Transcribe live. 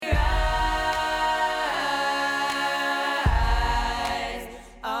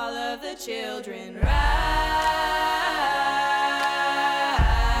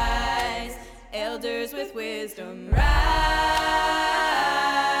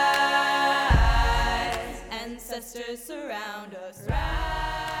ancestors surround us.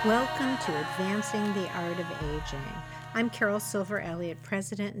 Welcome to Advancing the Art of Aging. I'm Carol Silver Elliott,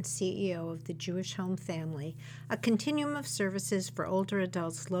 President and CEO of the Jewish Home Family, a continuum of services for older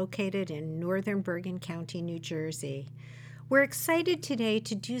adults located in northern Bergen County, New Jersey. We're excited today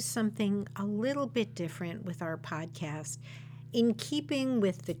to do something a little bit different with our podcast. In keeping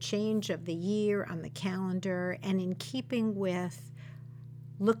with the change of the year on the calendar and in keeping with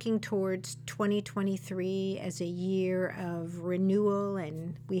looking towards 2023 as a year of renewal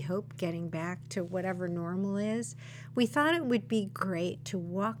and we hope getting back to whatever normal is, we thought it would be great to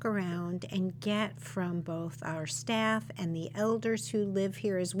walk around and get from both our staff and the elders who live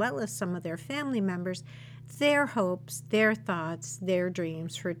here, as well as some of their family members, their hopes, their thoughts, their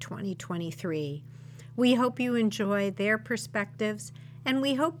dreams for 2023. We hope you enjoy their perspectives, and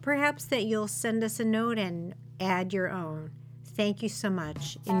we hope perhaps that you'll send us a note and add your own. Thank you so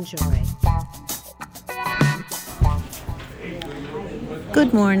much. Enjoy.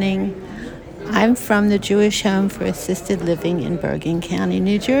 Good morning. I'm from the Jewish Home for Assisted Living in Bergen County,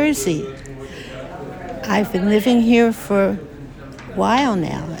 New Jersey. I've been living here for a while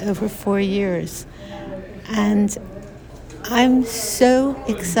now, over 4 years. And I'm so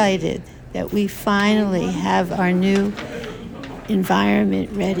excited that we finally have our new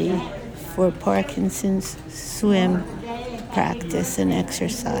environment ready for Parkinson's swim practice and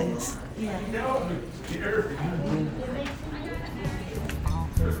exercise.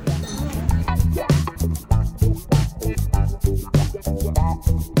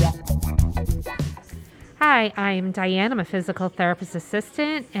 Hi, I am Diane. I'm a physical therapist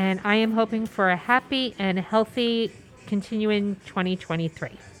assistant, and I am hoping for a happy and healthy continuing 2023.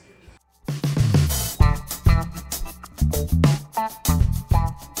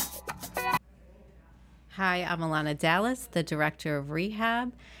 Hi, I'm Alana Dallas, the Director of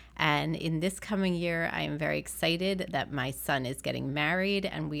Rehab, and in this coming year, I am very excited that my son is getting married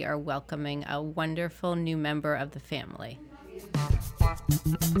and we are welcoming a wonderful new member of the family.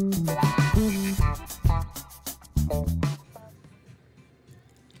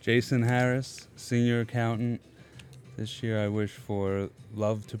 Jason Harris, Senior Accountant. This year I wish for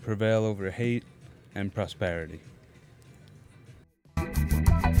love to prevail over hate and prosperity.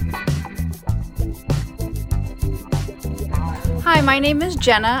 Hi, my name is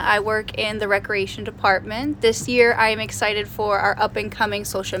Jenna. I work in the recreation department. This year I am excited for our up and coming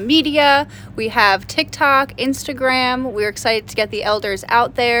social media. We have TikTok, Instagram. We're excited to get the elders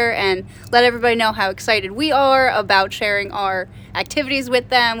out there and let everybody know how excited we are about sharing our activities with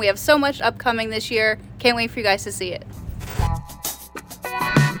them. We have so much upcoming this year. Can't wait for you guys to see it.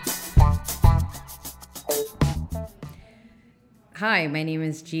 Hi, my name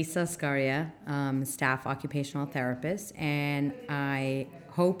is Gisa Scaria. I'm a staff occupational therapist, and I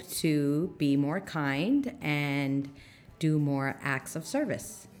hope to be more kind and do more acts of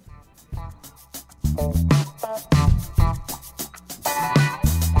service.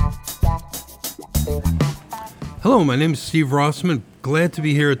 Hello, my name is Steve Rossman. Glad to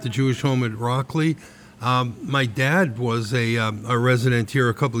be here at the Jewish Home at Rockley. My dad was a resident here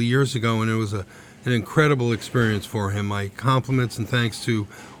a couple of years ago, and it was an incredible experience for him. My compliments and thanks to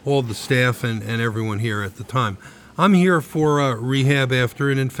all the staff and everyone here at the time. I'm here for rehab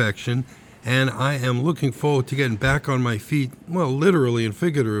after an infection, and I am looking forward to getting back on my feet, well, literally and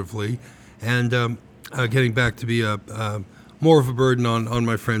figuratively, and getting back to be more of a burden on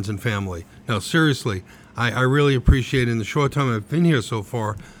my friends and family. Now, seriously, I really appreciate in the short time I've been here so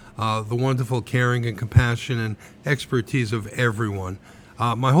far the wonderful caring and compassion and expertise of everyone.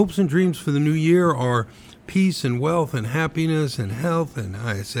 My hopes and dreams for the new year are peace and wealth and happiness and health. And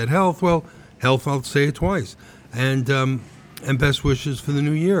I said health. Well, health, I'll say it twice. And best wishes for the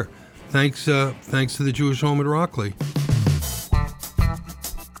new year. Thanks to the Jewish Home at Rockley.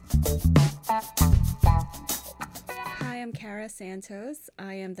 Hi, I'm Kara Santos.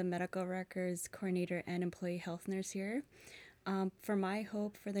 I am the Medical Records Coordinator and Employee Health Nurse here. For my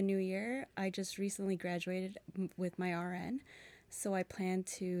hope for the new year, I just recently graduated with my RN. So I plan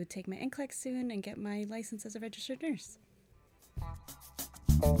to take my NCLEX soon and get my license as a registered nurse.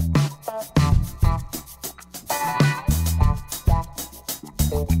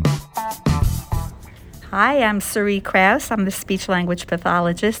 Hi, I'm Sari Krause. I'm the speech-language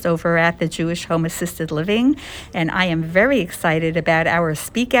pathologist over at the Jewish Home Assisted Living, and I am very excited about our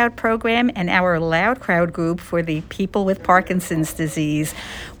Speak Out program and our Loud Crowd group for the people with Parkinson's disease.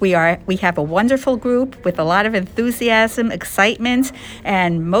 We have a wonderful group with a lot of enthusiasm, excitement,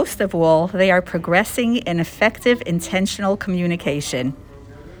 and most of all, they are progressing in effective, intentional communication.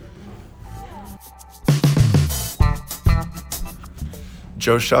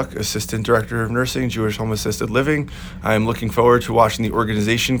 Joe Shuck, Assistant Director of Nursing, Jewish Home Assisted Living. I am looking forward to watching the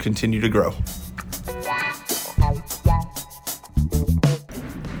organization continue to grow.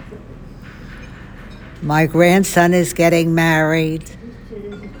 My grandson is getting married,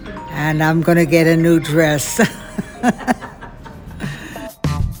 and I'm going to get a new dress.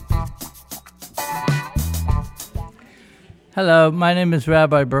 Hello, my name is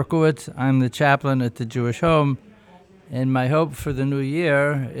Rabbi Berkowitz. I'm the chaplain at the Jewish Home, and my hope for the new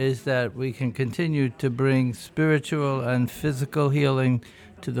year is that we can continue to bring spiritual and physical healing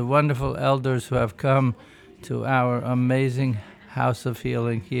to the wonderful elders who have come to our amazing house of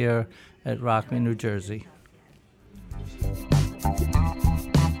healing here at Rockland, New Jersey.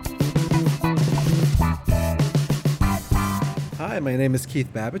 Hi, my name is Keith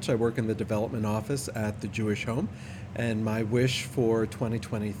Babich. I work in the development office at the Jewish Home, and my wish for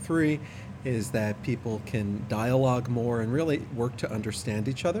 2023 is that people can dialogue more and really work to understand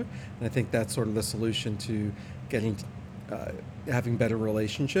each other. And I think that's sort of the solution to getting having better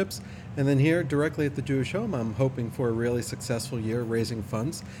relationships. And then here directly at the Jewish Home, I'm hoping for a really successful year raising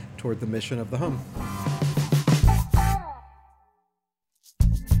funds toward the mission of the home.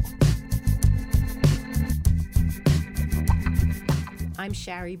 I'm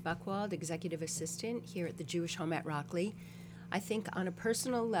Shari Buchwald, Executive Assistant here at the Jewish Home at Rockley. I think on a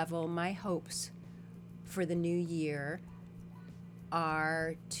personal level, my hopes for the new year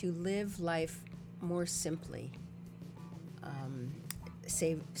are to live life more simply.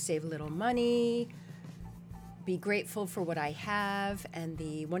 Save a little money, be grateful for what I have and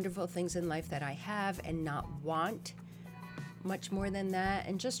the wonderful things in life that I have, and not want much more than that,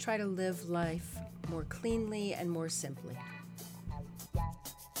 and just try to live life more cleanly and more simply.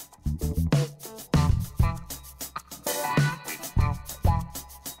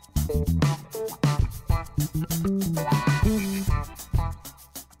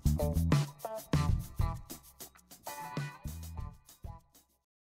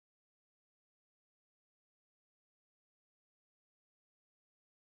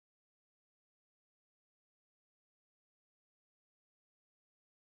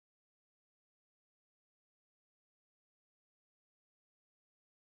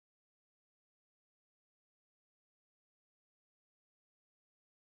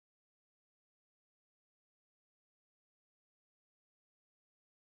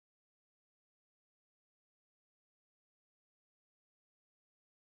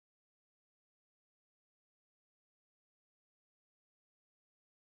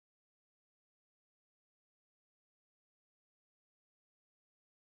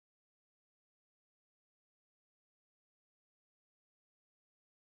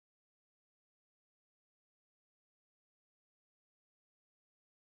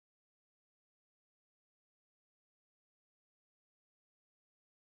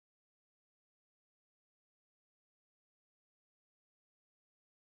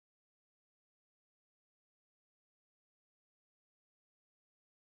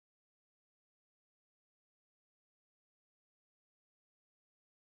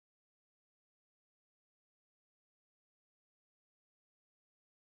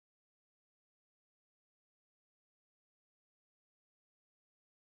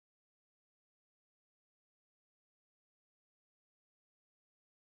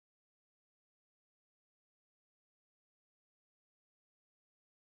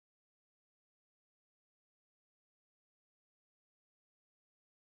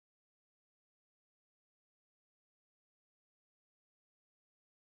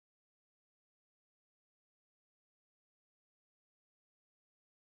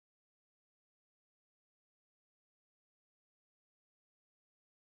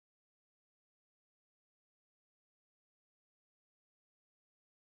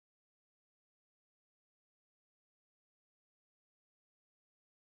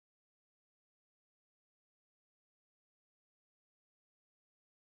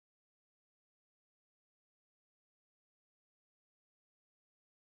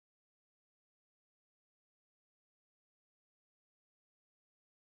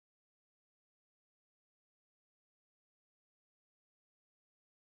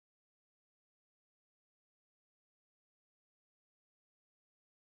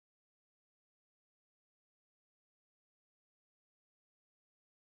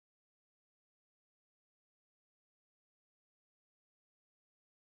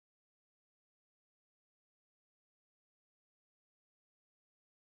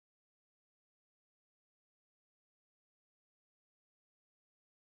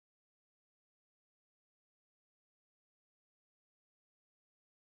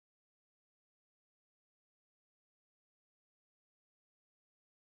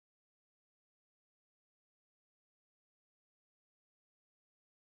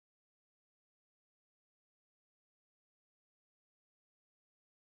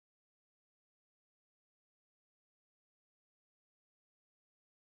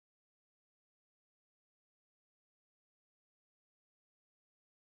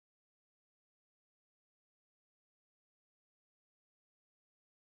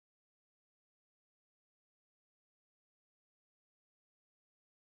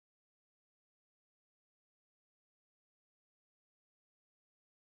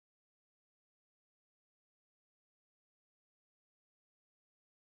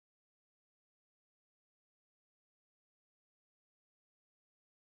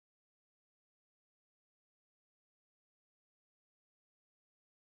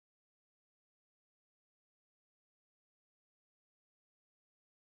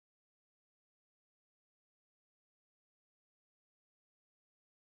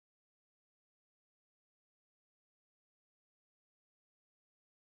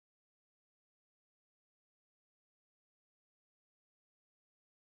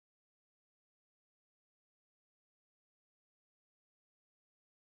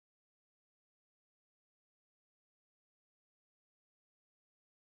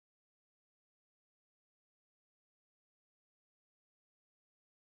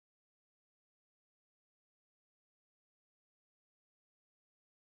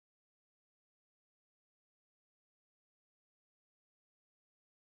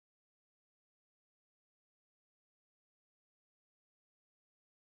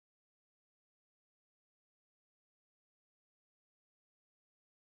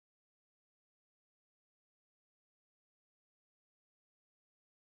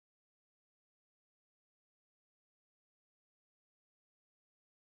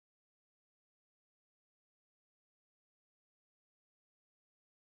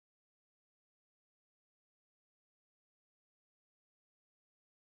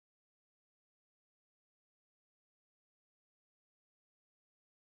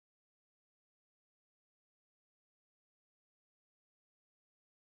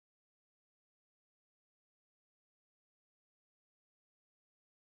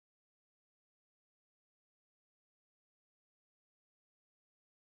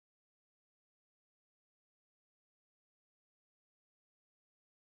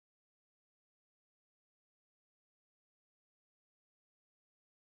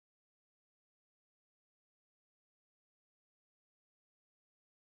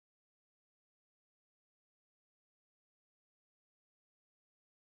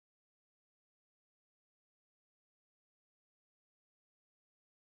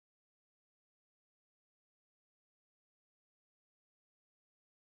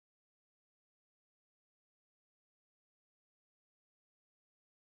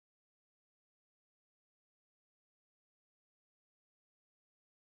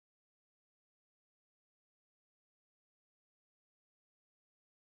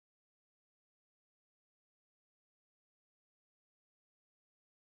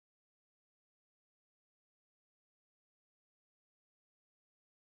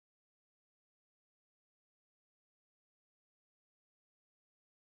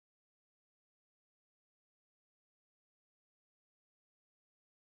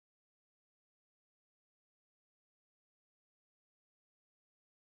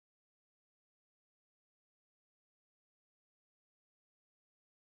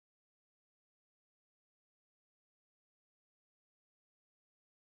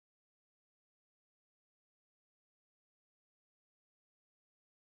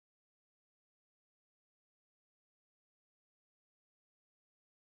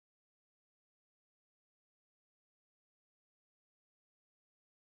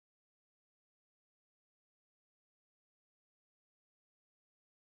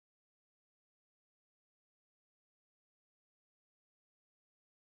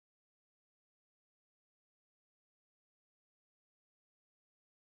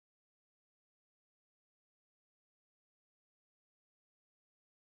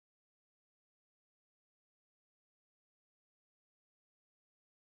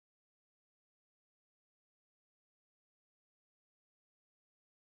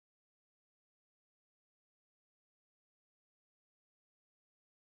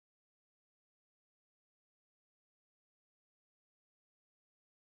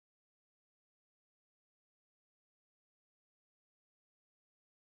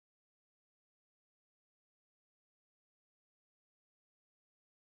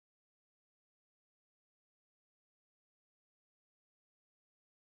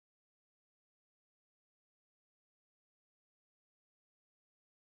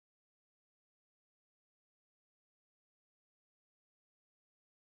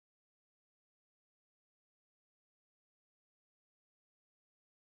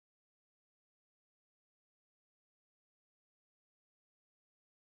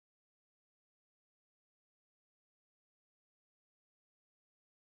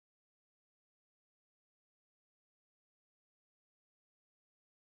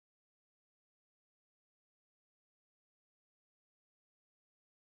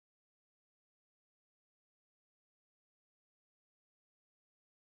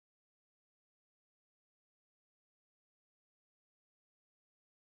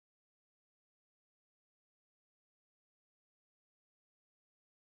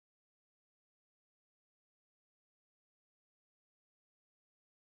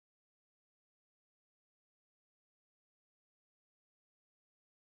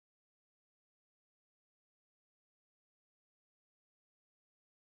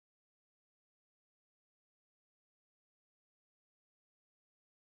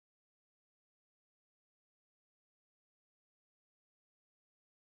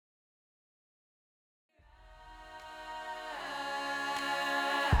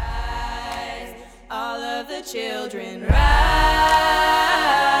 the children rise.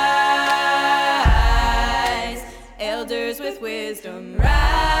 Elders with wisdom rise.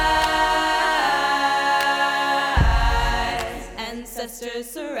 Ancestors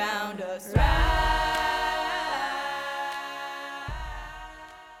surround us rise.